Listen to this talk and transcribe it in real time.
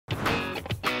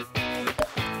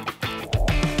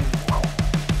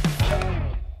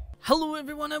Hello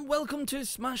everyone and welcome to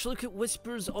Smash Look at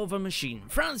Whispers of a Machine.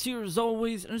 Frazzz here as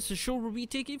always, and it's a show where we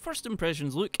take a first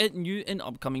impressions look at new and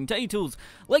upcoming titles.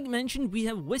 Like mentioned, we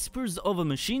have Whispers of a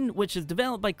Machine, which is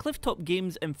developed by Clifftop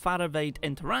Games and Frazzz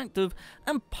Interactive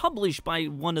and published by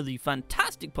one of the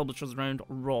fantastic publishers around,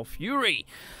 Raw Fury.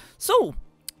 So,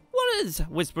 what is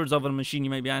Whispers of a Machine, you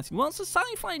might be asking? Well, it's a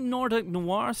sci-fi Nordic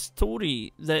Noir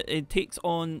story that it takes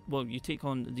on, well, you take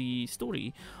on the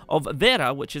story of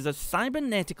Vera, which is a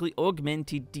cybernetically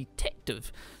augmented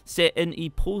detective set in a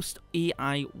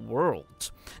post-AI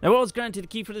world. Now, I was granted a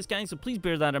key for this, guy, so please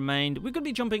bear that in mind. We're going to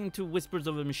be jumping into Whispers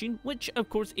of a Machine, which, of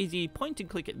course, is a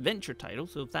point-and-click adventure title,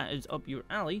 so if that is up your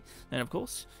alley, then, of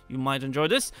course, you might enjoy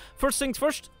this. First things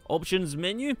first, options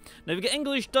menu. Now, we've got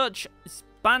English, Dutch,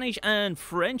 Spanish and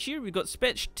French here. We've got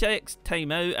speech, text,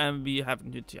 timeout, and we have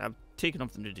taken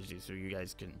off the nudity so you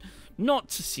guys can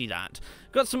not see that.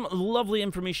 Got some lovely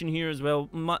information here as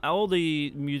well. All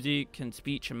the music and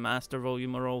speech and master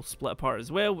volume are all split apart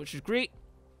as well, which is great.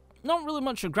 Not really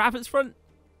much on graphics front,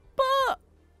 but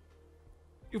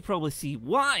you'll probably see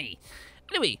why.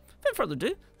 Anyway, without further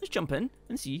ado, let's jump in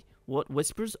and see what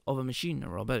Whispers of a Machine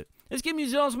are all about. This game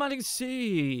uses automatic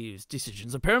saves.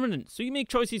 Decisions are permanent, so you make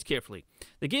choices carefully.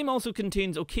 The game also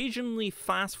contains occasionally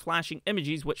fast flashing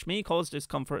images which may cause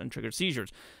discomfort and trigger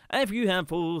seizures. If you have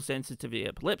full sensitivity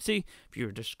epilepsy,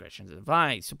 viewer discretion is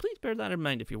advised, so please bear that in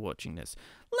mind if you're watching this.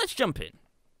 Let's jump in.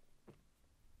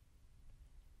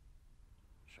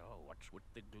 So, what's with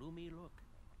the gloomy look?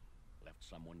 Left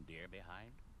someone dear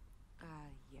behind?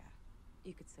 Yeah.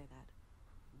 You could say that.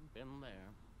 Been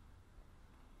there.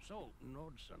 So,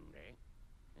 Nord Sunday,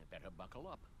 you better buckle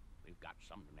up. We've got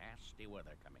some nasty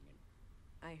weather coming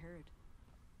in. I heard.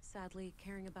 Sadly,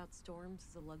 caring about storms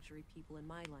is a luxury people in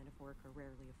my line of work are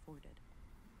rarely afforded.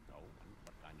 Oh, and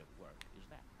what kind of work is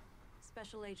that?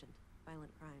 Special Agent,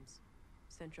 Violent Crimes,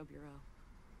 Central Bureau.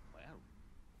 Well,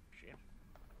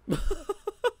 shit.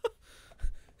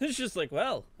 It's just like,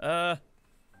 well, oh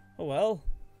well,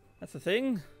 that's the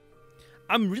thing.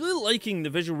 I'm really liking the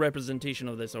visual representation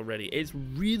of this already. It's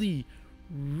really,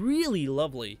 really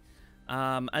lovely.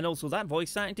 And also that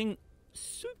voice acting,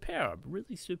 superb.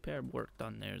 Really superb work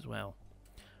done there as well.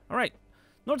 Alright,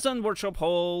 Nordsun Workshop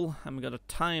Hall. And we got a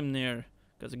time there.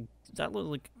 Does that look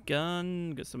like a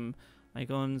gun? Got some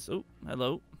icons. Oh,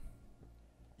 hello.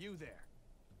 You there.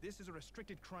 This is a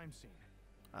restricted crime scene.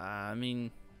 I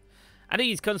mean, at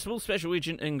ease, Constable, Special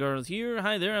Agent Ingar's here.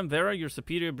 Hi there, I'm Vera. Your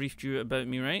superior briefed you about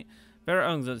me, right? Vera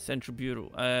owns the Central Bureau.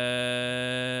 Let's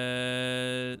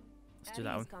do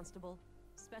that one. Constable,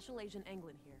 Special Agent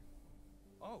Englund here.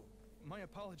 Oh, my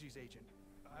apologies, Agent.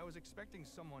 I was expecting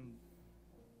someone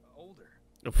older.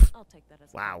 Oof. I'll take that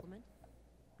as a Wow. compliment.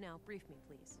 Now, brief me,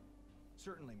 please.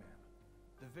 Certainly, ma'am.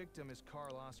 The victim is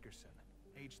Carl Oscarson,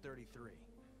 age 33,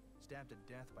 stabbed to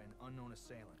death by an unknown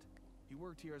assailant. He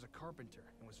worked here as a carpenter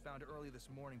and was found early this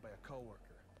morning by a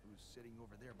coworker who's sitting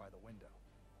over there by the window.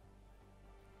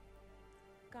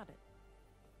 Got it.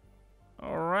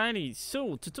 Alrighty,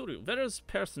 so tutorial. Vera's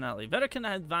personality. Vera can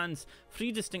advance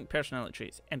 3 distinct personality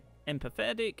traits: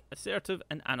 empathetic, assertive,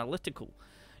 and analytical.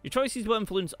 Your choices will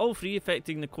influence all 3,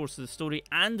 affecting the course of the story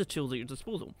and the tools at your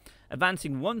disposal.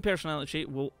 Advancing 1 personality trait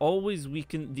will always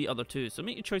weaken the other 2, so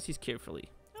make your choices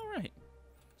carefully. Alright.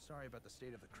 Sorry about the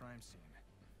state of the crime scene.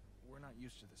 We're not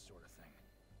used to this sort of thing.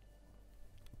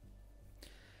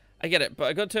 I get it, but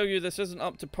I gotta tell you, this isn't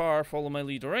up to par. Follow my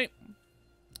lead, alright?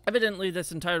 Evidently,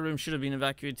 this entire room should have been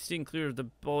evacuated. Staying clear of the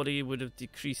body would have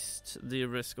decreased the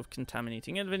risk of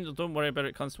contaminating individuals. Don't worry about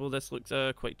it, Constable. This looks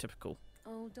quite typical.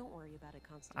 Oh, don't worry about it,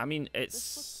 Constable. I mean, This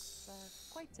it's... looks,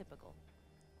 quite typical.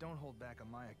 Don't hold back on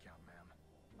my account, ma'am.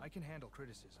 I can handle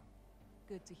criticism.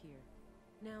 Good to hear.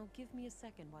 Now, give me a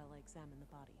second while I examine the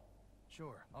body.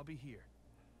 Sure, I'll be here.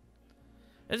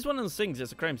 It's one of those things,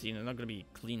 it's a crime scene, it's not going to be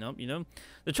clean up, you know?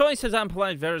 The choice has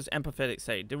amplified Vera's empathetic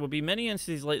side. There will be many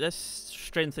instances like this,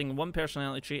 strengthening 1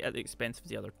 personality trait at the expense of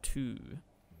the other 2.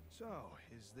 So,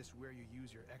 is this where you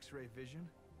use your X-ray vision?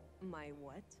 My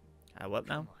what? What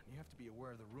now? Come on, you have to be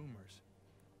aware of the rumors.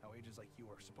 How agents like you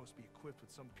are supposed to be equipped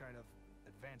with some kind of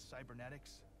advanced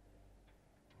cybernetics.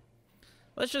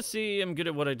 Let's just say I'm good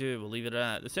at what I do. We'll leave it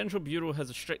at that. The Central Bureau has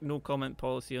a strict no-comment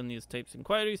policy on these types of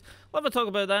inquiries. We'll have a talk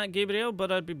about that, Gabriel,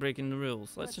 but I'd be breaking the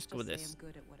rules. Let's just go with this. I'm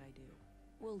good at what I do.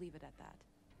 We'll leave it at that.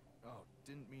 Oh,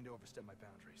 didn't mean to overstep my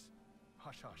boundaries.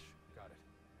 Hush, hush. Got it.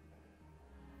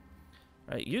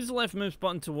 Right, use the left mouse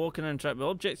button to walk and interact with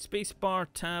objects. Spacebar,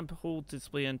 tab, hold to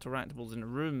display interactables in a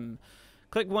room.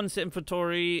 Click once to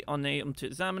inventory on the item to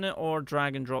examine it, or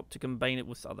drag and drop to combine it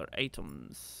with other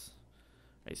items.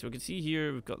 Right, so we can see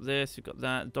here, we've got this, we've got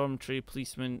that, dormitory,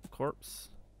 policeman,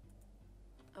 corpse.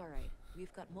 Alright,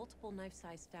 we've got multiple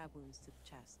knife-sized stab wounds to the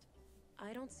chest.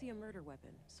 I don't see a murder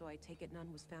weapon, so I take it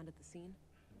none was found at the scene?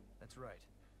 That's right.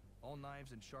 All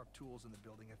knives and sharp tools in the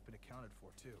building have been accounted for,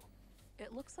 too.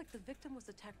 It looks like the victim was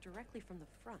attacked directly from the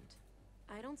front.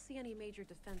 I don't see any major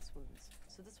defense wounds,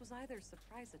 so this was either a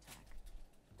surprise attack,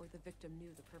 or the victim knew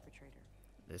the perpetrator.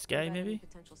 This guy, What about any maybe?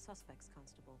 potential suspects,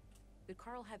 Constable? Did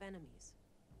Carl have enemies?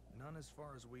 None as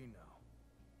far as we know.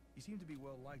 He seemed to be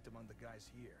well liked among the guys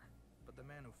here, but the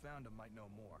man who found him might know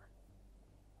more.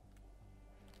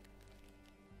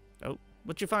 Oh,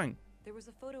 what'd you find? There was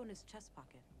a photo in his chest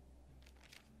pocket.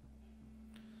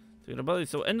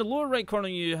 So in the lower right corner,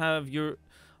 you have your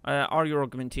are your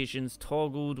augmentations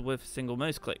toggled with single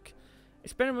mouse click.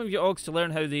 Experiment with your augs to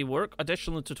learn how they work.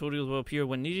 Additional tutorials will appear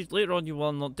when needed. Later on, you will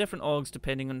unlock different augs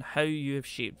depending on how you have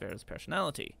shaped Vera's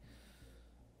personality.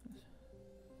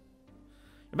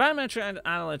 Your biometric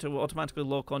analyzer will automatically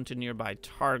lock onto nearby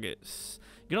targets.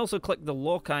 You can also click the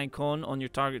lock icon on your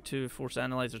target to force the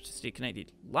analyzer to stay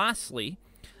connected. Lastly,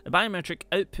 a biometric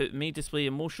output may display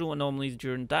emotional anomalies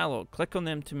during dialogue. Click on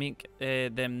them to make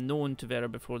them known to Vera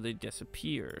before they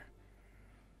disappear.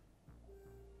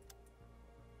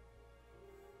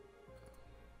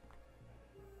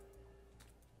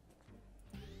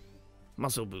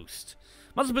 Muscle boost.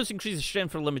 Muscle boost increases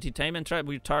strength for a limited time. Interact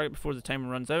with your target before the timer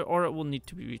runs out, or it will need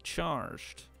to be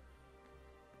recharged.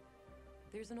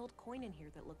 There's an old coin in here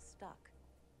that looks stuck.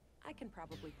 I can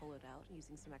probably pull it out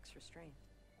using some extra strength.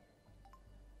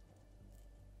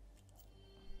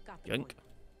 Got the Yoink.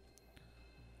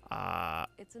 coin.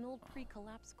 It's an old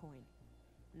pre-collapse coin.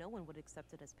 No one would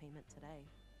accept it as payment today.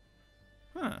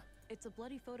 Huh. It's a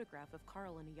bloody photograph of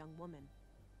Carl and a young woman,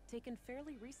 taken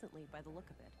fairly recently by the look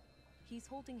of it. He's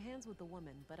holding hands with the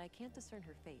woman, but I can't discern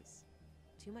her face.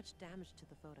 Too much damage to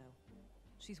the photo.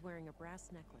 She's wearing a brass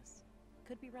necklace.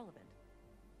 Could be relevant.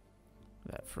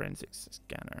 That forensics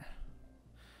scanner.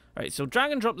 Alright, so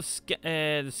drag and drop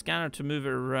the scanner to move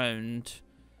it around.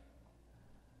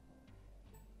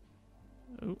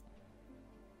 Oh. What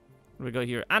do we got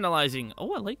here? Analyzing.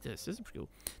 Oh, I like this. This is pretty cool.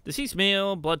 Deceased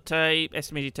male, blood type,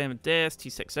 estimated time of death,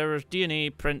 T6 hours,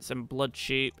 DNA, prints, and blood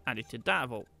shape added to data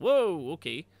vault. Whoa,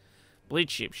 okay. Blade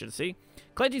shape, should I say.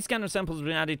 Collected scanner samples have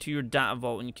been added to your data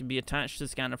vault and can be attached to the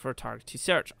scanner for a targeted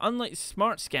search. Unlike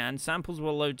Smart Scan, samples will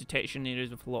allow detection in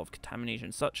areas with a lot of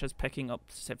contamination, such as picking up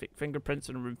specific fingerprints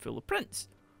in a room full of prints.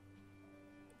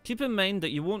 Keep in mind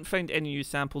that you won't find any new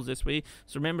samples this way,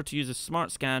 so remember to use the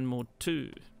Smart Scan mode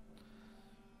too.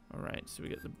 Alright, so we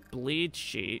get the blade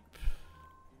shape.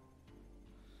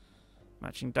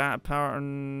 Matching data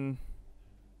pattern.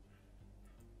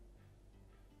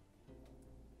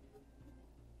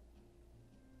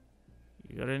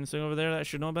 You got anything over there that I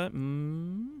should know about?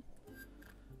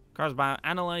 Cars by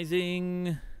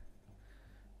analyzing.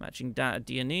 Matching data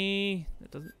DNA.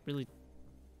 That doesn't really.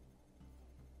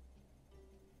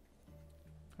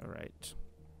 Alright.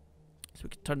 So we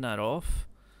can turn that off.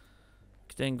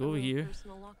 We can then go over here.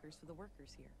 Personal lockers for the workers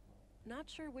here. Not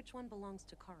sure which one belongs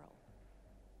to Carl.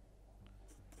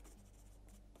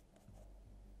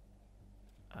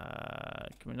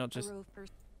 Can we not just.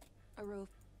 A row.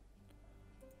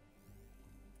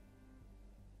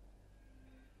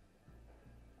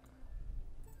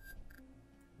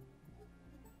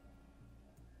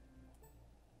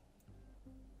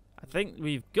 I think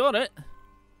we've got it.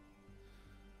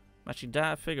 Matching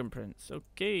data fingerprints.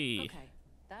 Okay. Okay,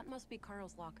 that must be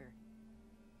Carl's locker.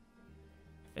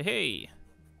 Hey.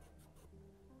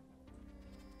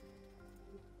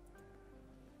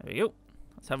 There we go.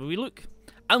 Let's have a wee look.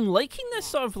 I'm liking this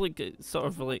sort of like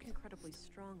Incredibly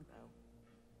strong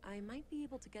though. I might be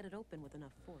able to get it open with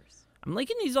enough force. I'm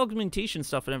liking these augmentation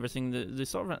stuff and everything. The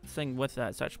sort of thing with that.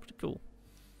 It's actually pretty cool.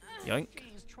 Yoink.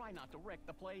 Jeez, try not to wreck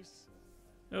the place.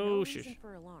 Oh, No shush. reason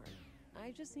for alarm.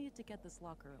 I just needed to get this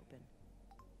locker open.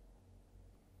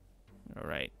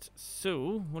 Alright.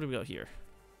 So, what do we got here?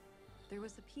 There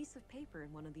was a piece of paper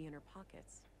in one of the inner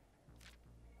pockets.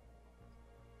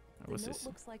 The What's note this?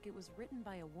 looks like it was written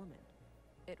by a woman.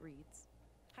 It reads,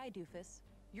 "Hi Doofus,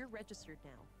 you're registered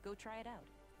now. Go try it out.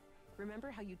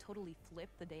 Remember how you totally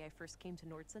flipped the day I first came to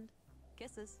Nordsund?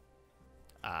 Kisses."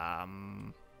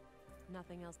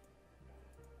 Nothing else.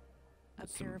 A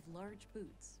pair of large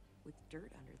boots with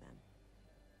dirt under them.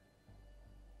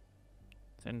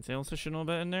 Is there anything else I should know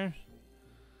about in there?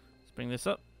 Let's bring this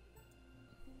up.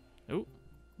 Oh,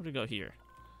 what do we got here?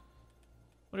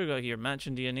 What do we got here?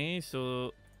 Matching DNA,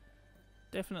 so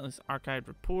definitely this archived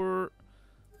report.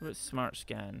 What about Smart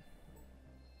Scan?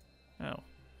 Oh, what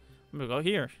do we got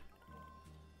here?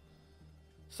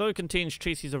 Soil contains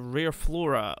traces of rare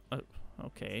flora. Oh,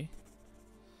 okay.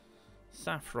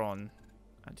 Saffron.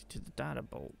 Added to the data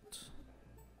bolt.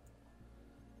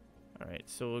 Alright,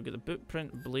 so we'll get the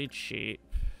bootprint, blade shape.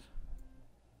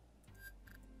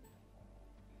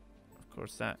 Of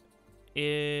course, that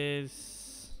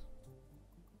is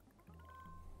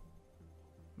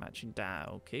matching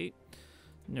data. Okay,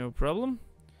 no problem.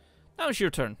 Now it's your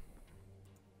turn.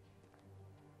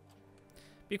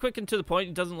 Be quick and to the point.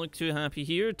 He doesn't look too happy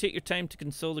here. Take your time to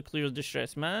console the clear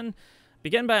distressed man.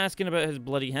 Begin by asking about his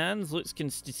bloody hands. Looks can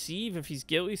deceive. If he's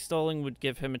guilty, stalling would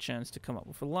give him a chance to come up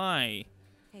with a lie.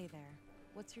 Hey there.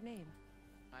 What's your name?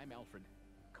 I'm Alfred,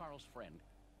 Carl's friend.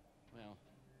 Well,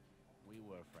 we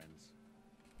were friends.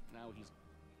 Now he's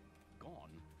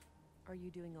gone. Are you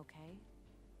doing okay?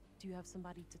 Do you have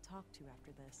somebody to talk to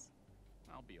after this?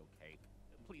 I'll be okay.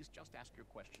 Please just ask your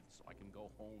questions so I can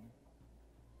go home.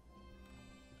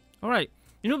 Alright,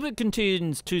 your notebook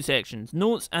contains two sections,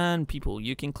 notes and people.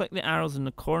 You can click the arrows in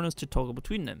the corners to toggle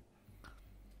between them.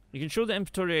 You can show the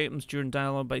inventory items during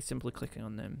dialogue by simply clicking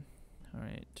on them.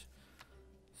 Alright,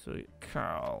 so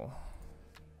Carl.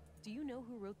 Do you know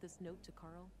who wrote this note to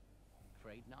Carl?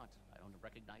 Afraid not. I don't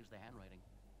recognize the handwriting.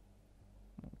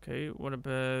 Okay, what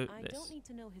about I this? don't need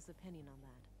to know his opinion on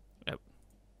that. Yep.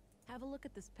 Have a look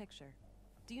at this picture.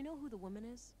 Do you know who the woman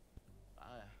is?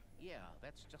 Yeah,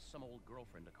 that's just some old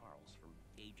girlfriend of Carl's from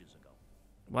ages ago.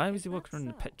 Why was he Is that walking around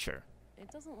the so? picture?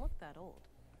 It doesn't look that old.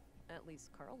 At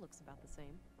least Carl looks about the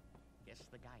same. Guess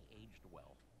the guy aged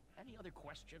well. Any other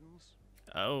questions?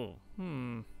 Oh,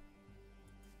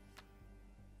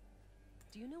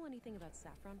 Do you know anything about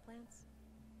saffron plants?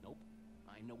 Nope.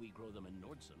 I know we grow them in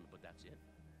Nordson, but that's it.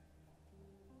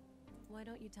 Why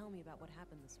don't you tell me about what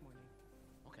happened this morning?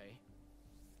 Okay.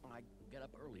 I get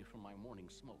up early from my morning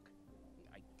smoke.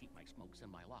 I keep my smokes in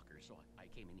my locker, so I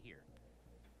came in here.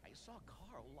 I saw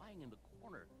Carl lying in the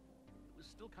corner. It was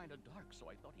still kind of dark, so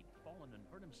I thought he'd fallen and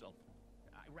hurt himself.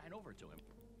 I ran over to him.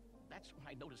 That's when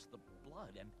I noticed the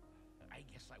blood, and I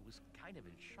guess I was kind of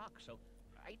in shock, so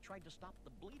I tried to stop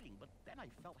the bleeding, but then I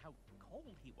felt how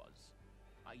cold he was.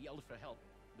 I yelled for help.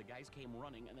 The guys came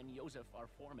running, and then Josef,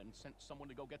 our foreman, sent someone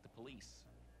to go get the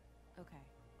police. Okay.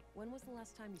 When was the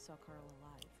last time you saw Carl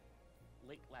alive?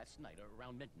 Late last night,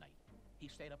 around midnight. He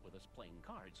stayed up with us playing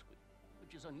cards,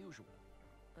 which is unusual.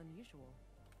 Unusual?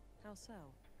 How so?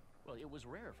 Well, it was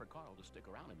rare for Carl to stick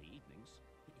around in the evenings.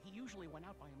 He usually went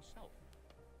out by himself.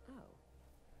 Oh.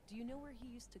 Do you know where he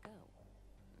used to go?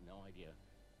 No idea.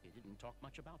 He didn't talk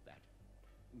much about that.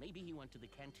 Maybe he went to the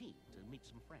canteen to meet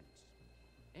some friends.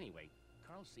 Anyway,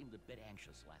 Carl seemed a bit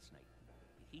anxious last night.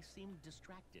 He seemed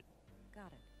distracted.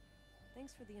 Got it.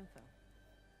 Thanks for the info.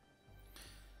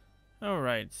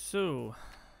 alright, so...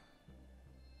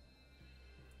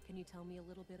 Can you tell me a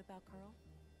little bit about Carl?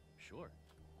 Sure.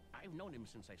 I've known him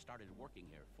since I started working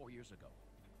here 4 years ago.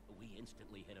 We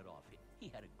instantly hit it off.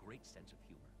 He had a great sense of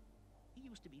humor. He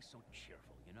used to be so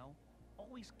cheerful, you know?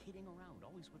 Always kidding around,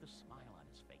 always with a smile on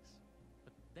his face.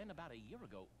 But then about a year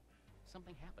ago,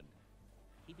 something happened.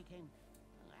 He became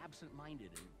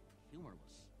absent-minded and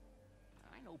humorless.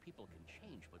 I know people can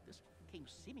change, but this came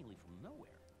seemingly from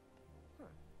nowhere.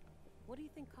 Huh. What do you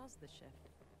think caused the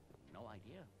shift? No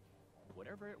idea.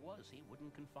 Whatever it was, he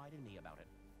wouldn't confide in me about it.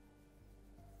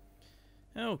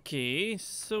 Okay,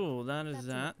 so that is That's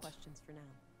that. enough questions for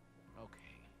now. Okay.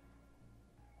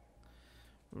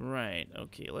 Right,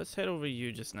 okay, let's head over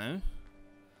you just now.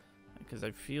 Because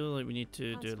I feel like we need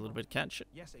to do a little bit of catch-up.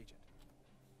 Yes, Agent.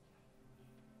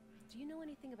 Do you know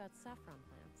anything about saffron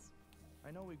plants?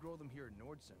 I know we grow them here in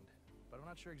Nordsund, but I'm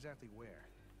not sure exactly where.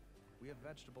 We have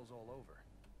vegetables all over.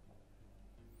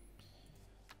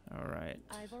 Alright.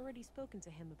 I've already spoken to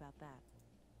him about that.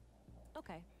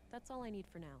 Okay, that's all I need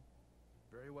for now.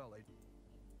 Very well, Agent.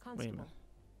 Wait a Constable, minute.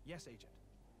 Yes, Agent.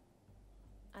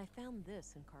 I found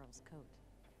this in Carl's coat.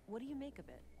 What do you make of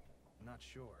it? Not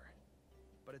sure.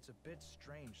 But it's a bit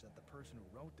strange that the person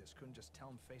who wrote this couldn't just tell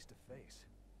him face to face.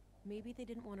 Maybe they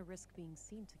didn't want to risk being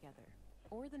seen together.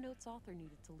 Or the note's author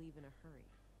needed to leave in a hurry.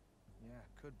 Yeah,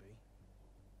 could be.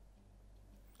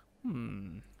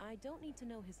 I don't need to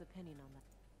know his opinion on that.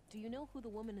 Do you know who the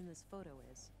woman in this photo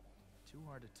is? Too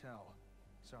hard to tell.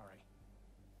 Sorry.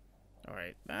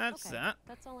 Alright, that's Okay, that.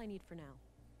 that's all I need for now.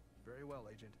 Very well,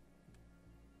 Agent.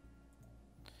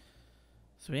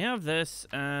 So we have this,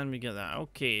 and we get that.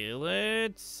 Okay,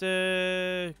 let's,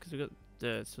 because we got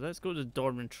the, so let's go to the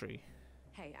dormitory.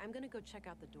 Hey, I'm gonna go check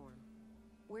out the dorm.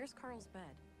 Where's Carl's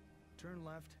bed? Turn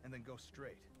left and then go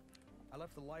straight. I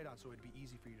left the light on so it'd be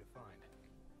easy for you to find.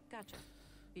 Gotcha.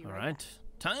 Be right Alright,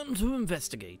 back. time to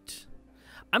investigate.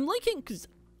 I'm liking, because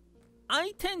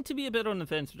I tend to be a bit on the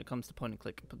fence when it comes to point and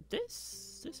click, but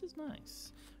this is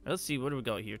nice. Let's see, what do we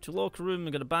got here? Two locker room,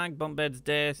 we got a bag, bunk beds,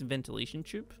 desk, ventilation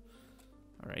tube.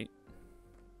 Alright.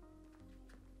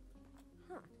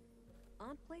 Huh.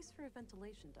 Odd place for a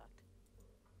ventilation duct.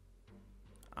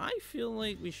 I feel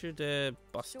like we should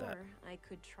bust that. Sure, I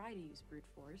could try to use brute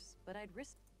force, but I'd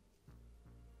risk...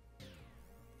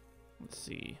 Let's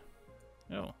see.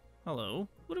 Oh, hello.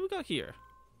 What do we got here?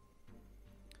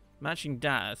 Matching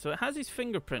data. So it has his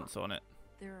fingerprints on it.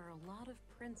 There are a lot of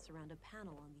prints around a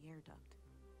panel on the air duct.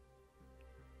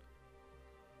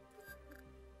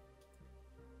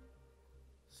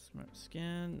 Smart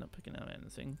scan. Not picking out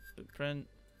anything. Footprint.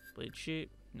 Blade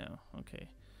shape. No. Okay.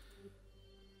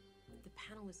 The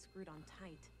panel is screwed on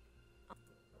tight.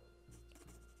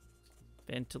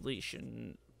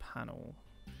 Ventilation panel.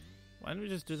 Why don't we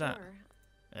just do that?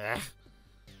 Sure. Ugh.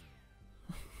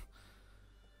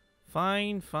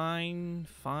 Fine, fine,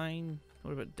 fine.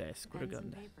 What about desk? What Pens about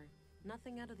and gun? paper.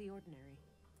 Nothing out of the ordinary.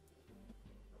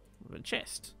 What about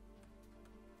chest?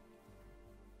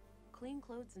 Clean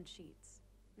clothes and sheets.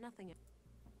 Nothing.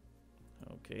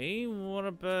 Okay, what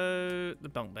about the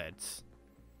bunk beds?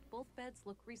 Both beds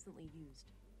look recently used.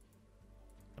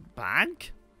 A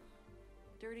bag?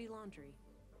 Dirty laundry.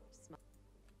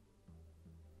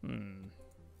 Hmm.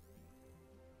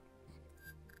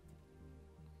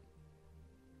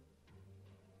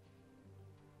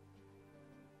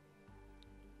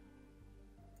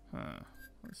 Huh.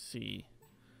 Let's see.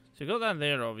 So you got that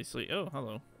there, obviously. Oh,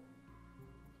 hello.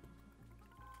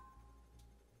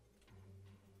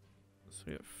 So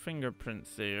we got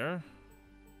fingerprints there.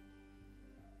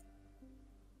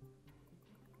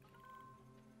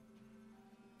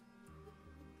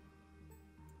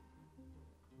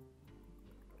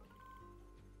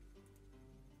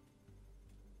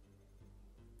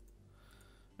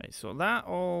 Right, so that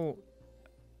all...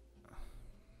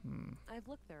 I've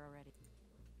looked there already.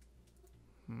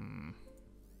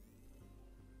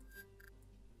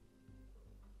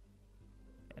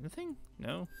 Anything?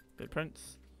 No?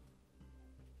 Footprints?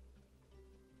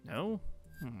 No?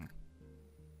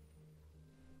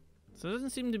 So there doesn't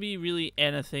seem to be really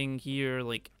anything here,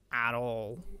 like, at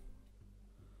all.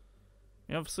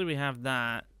 I mean, obviously we have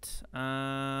that.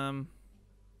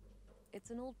 It's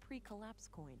an old pre-collapse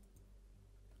coin.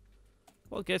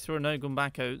 Well, I guess we're now going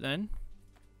back out then.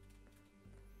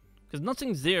 Because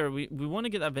nothing's there. We want to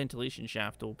get that ventilation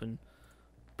shaft open.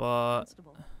 But...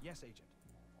 Constable. Yes, Agent.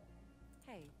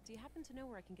 Hey, do you happen to know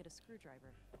where I can get a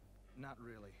screwdriver? Not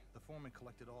really. The foreman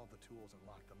collected all the tools and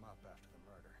locked them up after the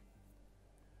murder.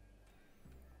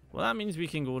 well, that means we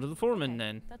can go to the foreman Okay,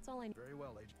 then. That's all I need. Very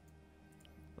well, Agent.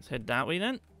 Let's head that way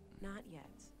then. Not yet.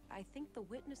 I think the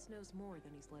witness knows more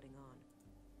than he's letting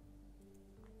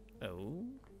on. Oh.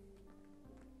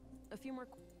 A few more...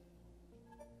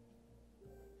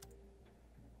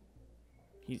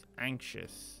 He's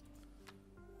anxious.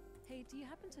 Hey, do you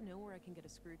happen to know where I can get a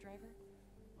screwdriver?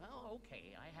 Well,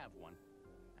 okay, I have one.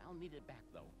 I'll need it back,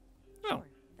 though. Oh. Sure,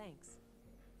 thanks.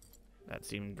 That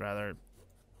seemed rather...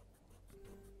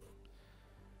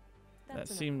 That's that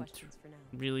enough seemed questions for now.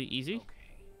 really easy. Okay.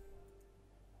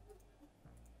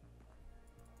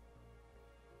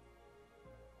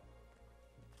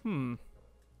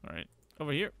 Alright.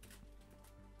 Over here.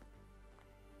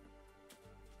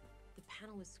 The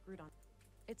panel is screwed on.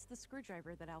 It's the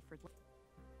screwdriver that Alfred...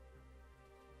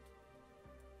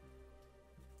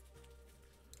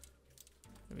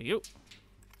 There we go.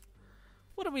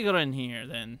 What have we got in here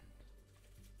then?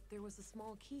 There was a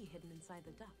small key hidden inside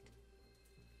the duct.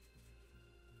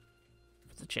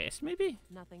 It's a chest, maybe?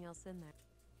 Nothing else in there.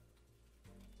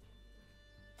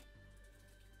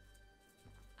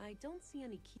 I don't see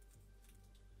any key.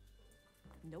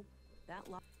 Nope, that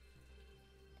lock.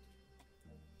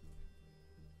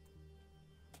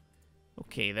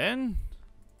 Okay then.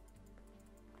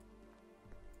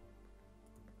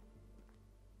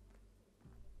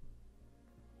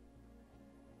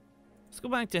 Let's go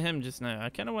back to him just now. I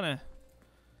kind of want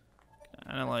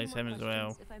to analyze him as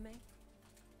well. If I may.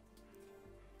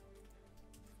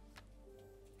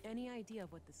 Any idea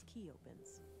of what this key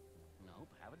opens?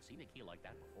 Nope, haven't seen a key like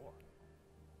that before.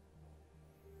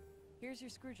 Here's your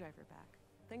screwdriver back.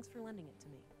 Thanks for lending it to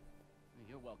me.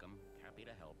 You're welcome. Happy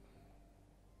to help.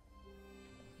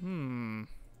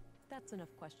 That's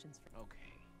enough questions for... Okay.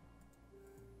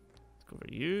 Let's go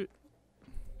over you.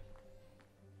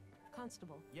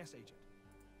 Constable, Yes, Agent.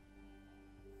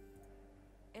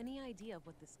 any idea of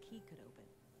what this key could open?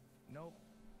 Nope,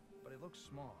 but it looks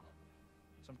small.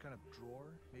 Some kind of drawer,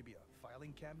 maybe a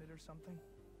filing cabinet or something?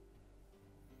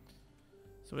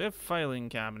 So we have filing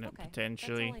cabinet Okay,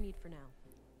 potentially. that's all I need for now.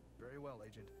 Very well,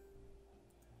 Agent.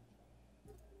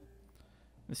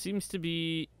 There seems to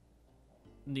be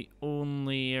the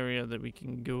only area that we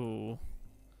can go.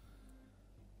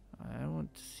 I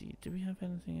want to see. Do we have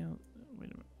anything else? Wait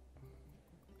a minute.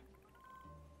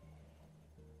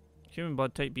 Human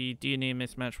blood type B, DNA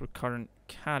mismatch with current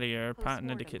carrier. Pattern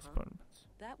indicates problems.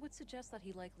 That would suggest that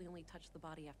he likely only touched the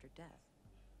body after death.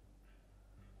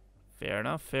 Fair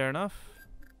enough, fair enough.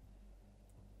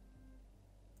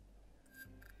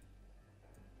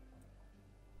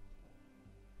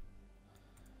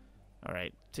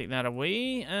 Alright, take that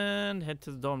away and head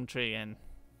to the dormitory again.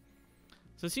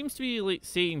 So it seems to be like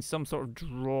saying some sort of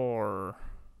drawer.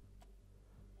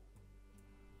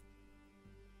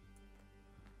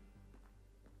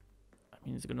 I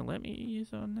mean, is it gonna let me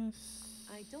use on this?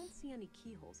 I don't see any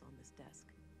keyholes on this desk.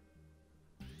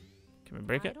 Can we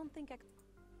break it? I don't think I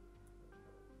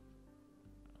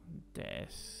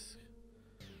Desk.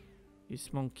 Use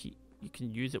small key. You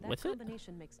can use it that with it?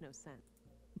 combination makes no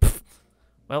sense.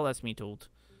 Well, that's me told.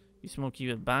 Use small key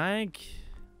with bag.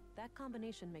 That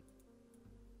combination makes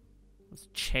What's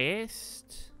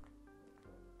chest?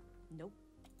 nope.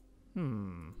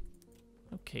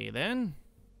 Okay then.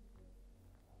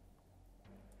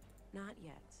 Not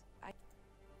yet.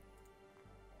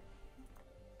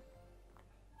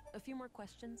 A few more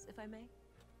questions, if I may?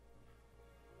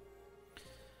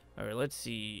 Alright, let's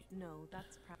see. No,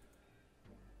 that's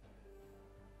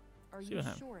Are See you what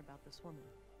happens. sure about this woman?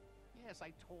 Yes,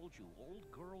 I told you, old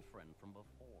girlfriend from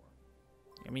before.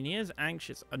 I mean, he is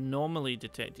anxious. Anomaly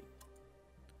detected.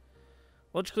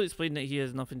 Logically explained that he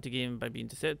has nothing to gain by being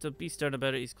deceptive. Be stern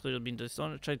about it. He's clearly been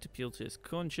dishonest. Tried to appeal to his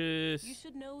conscience. You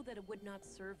should know that it would not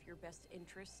serve your best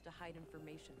interests to hide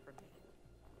information from me.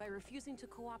 By refusing to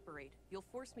cooperate, you'll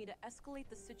force me to escalate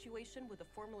the situation with a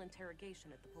formal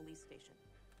interrogation at the police station.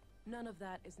 None of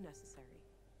that is necessary.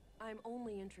 I'm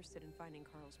only interested in finding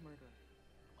Carl's murderer.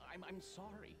 I'm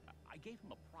sorry. I gave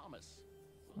him a promise.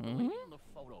 Mhm. The lady in the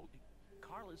photo,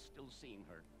 Carl is still seeing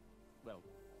her. Well,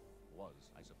 was,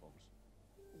 I suppose.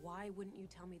 Why wouldn't you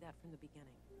tell me that from the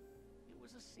beginning? It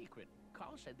was a secret.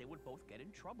 Carl said they would both get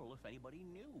in trouble if anybody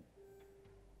knew.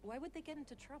 Why would they get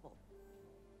into trouble?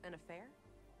 An affair?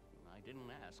 I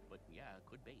didn't ask, but yeah, it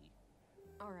could be.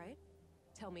 All right.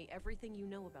 Tell me everything you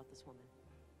know about this woman.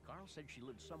 Carl said she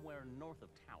lived somewhere north of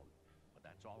town, but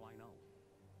that's all I know.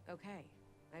 Okay,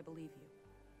 I believe you.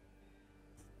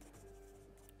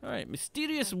 Alright,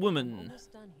 mysterious I'm woman.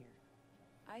 almost done here.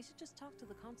 I should just talk to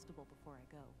the constable before I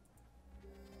go.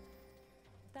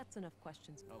 That's enough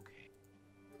questions. Okay.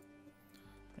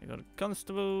 I got a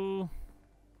constable.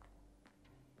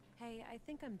 Hey, I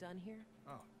think I'm done here.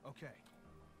 Oh, okay.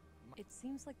 It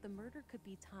seems like the murder could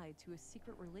be tied to a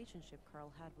secret relationship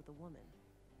Carl had with a woman.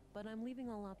 But I'm leaving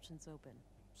all options open.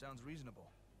 Sounds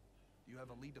reasonable. Do you have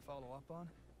a lead to follow up on?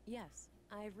 Yes,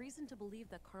 I have reason to believe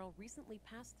that Carl recently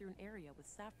passed through an area with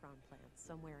saffron plants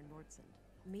somewhere in Nordsund.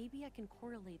 Maybe I can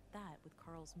correlate that with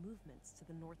Carl's movements to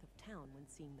the north of town when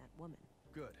seeing that woman.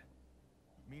 Good.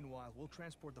 Meanwhile, we'll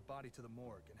transport the body to the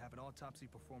morgue and have an autopsy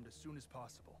performed as soon as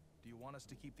possible. Do you want us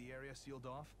to keep the area sealed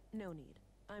off? No need.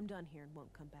 I'm done here and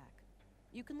won't come back.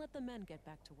 You can let the men get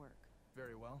back to work.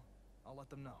 Very well. I'll let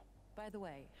them know. By the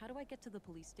way, how do I get to the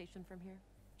police station from here?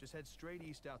 Just head straight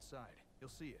east outside. You'll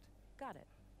see it. Got it.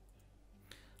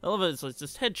 I love it. So let's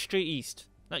just head straight east.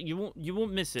 Like, you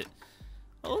won't miss it.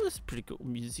 Oh, this is pretty cool.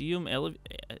 Museum an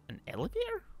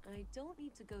elevator? I don't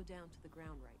need to go down to the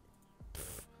ground right now.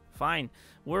 Fine.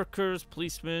 Workers,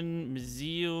 policemen,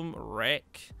 museum,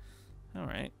 wreck.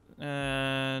 Alright.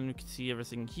 And we can see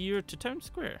everything here to Town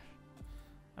Square.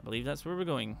 I believe that's where we're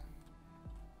going.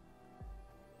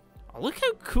 Oh, look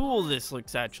how cool this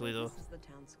looks actually, though. This is the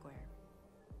town square.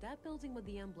 That building with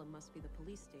the emblem must be the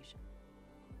police station.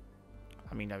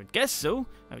 I mean, I would guess so.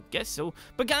 I would guess so.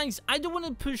 But guys, I don't want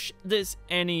to push this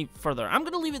any further. I'm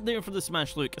going to leave it there for the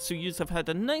Smash look. So you have had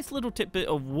a nice little tidbit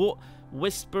of what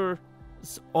Whispers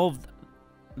of...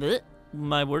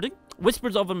 my wording?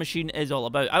 Whispers of a Machine is all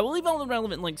about. I will leave all the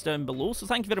relevant links down below, so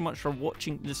thank you very much for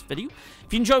watching this video.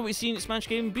 If you enjoyed what you've seen at Smash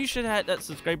Game, be sure to hit that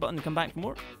subscribe button to come back for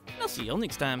more. And I'll see you all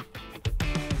next time.